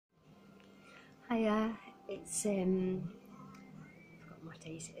Hiya, it's I've forgotten what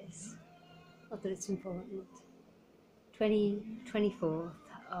date it is. Not that it's important. 24th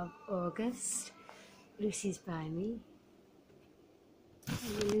of August. Lucy's by me.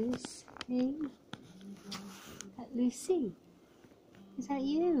 Hey, Lucy. Is that Lucy? Is that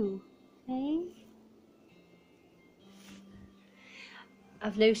you? Hey?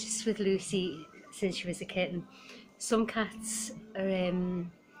 I've noticed with Lucy since she was a kitten, some cats are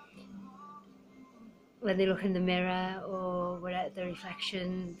when they look in the mirror or we're at the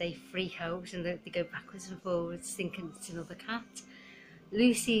reflection, they freak out and they go backwards and forwards thinking it's another cat.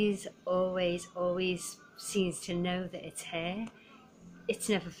 Lucy's always seems to know that it's her. It's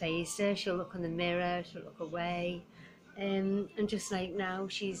never fazed her. She'll look in the mirror, she'll look away, and just like now,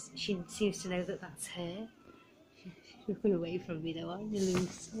 she seems to know that that's her. She's looking away from me though, aren't you,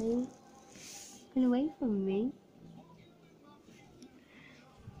 Lucy? Looking away from me.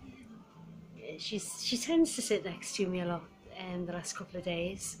 She tends to sit next to me a lot the last couple of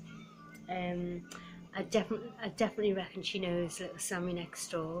days. I definitely reckon she knows little Sammy next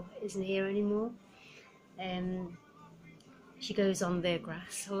door isn't here anymore. She goes on their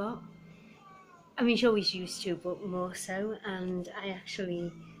grass a lot. I mean, she always used to, but more so. And I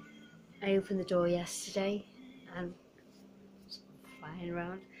opened the door yesterday and flying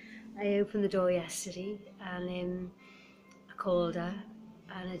around. I opened the door yesterday and I called her.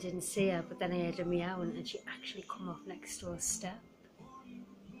 And I didn't see her, but then I heard her meowing and she actually come off next door's step.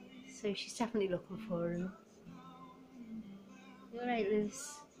 So she's definitely looking for him. You alright,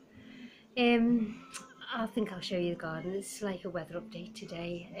 Luce? I think I'll show you the garden. It's like a weather update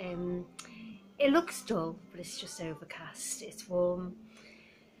today. It looks dull, but it's just overcast. It's warm.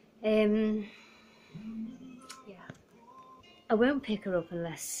 Yeah. I won't pick her up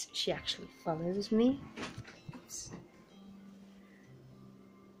unless she actually follows me. Oops.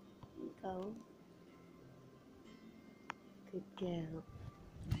 Go. Good girl.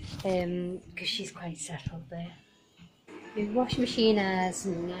 Because she's quite settled there. The washing machine has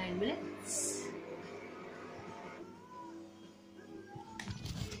 9 minutes.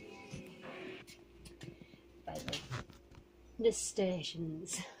 By the way,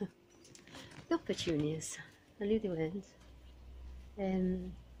 nasturtiums. The petunias. I knew they weren't.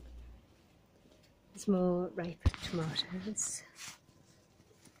 There's more ripe tomatoes.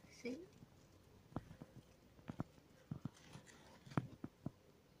 See?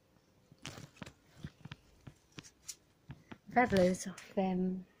 I've had loads off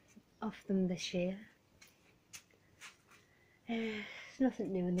them this year. There's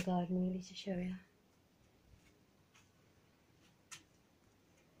nothing new in the garden really to show you.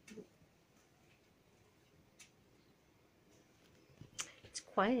 It's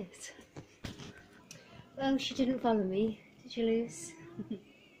quiet. Well, she didn't follow me, did you, Luce?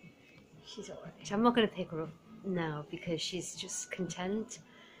 She's alright. I'm not going to pick her up now because she's just content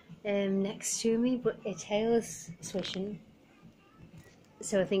next to me, but her tail's swishing.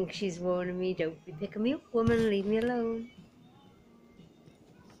 So I think she's warning me, don't be picking me up, woman, leave me alone.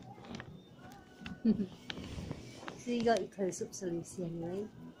 So you got your close-ups of Lucy anyway.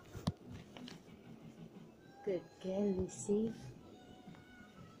 Good girl, Lucy.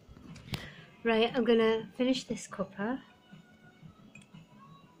 Right, I'm gonna finish this cuppa.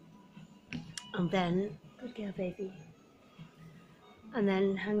 And then, good girl baby. And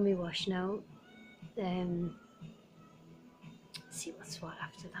then hang me wash now. See what's what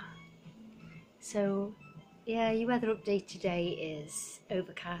after that. So yeah, your weather update today is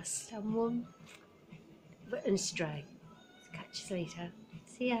overcast and warm, but it's dry. Catch you later.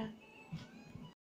 See ya.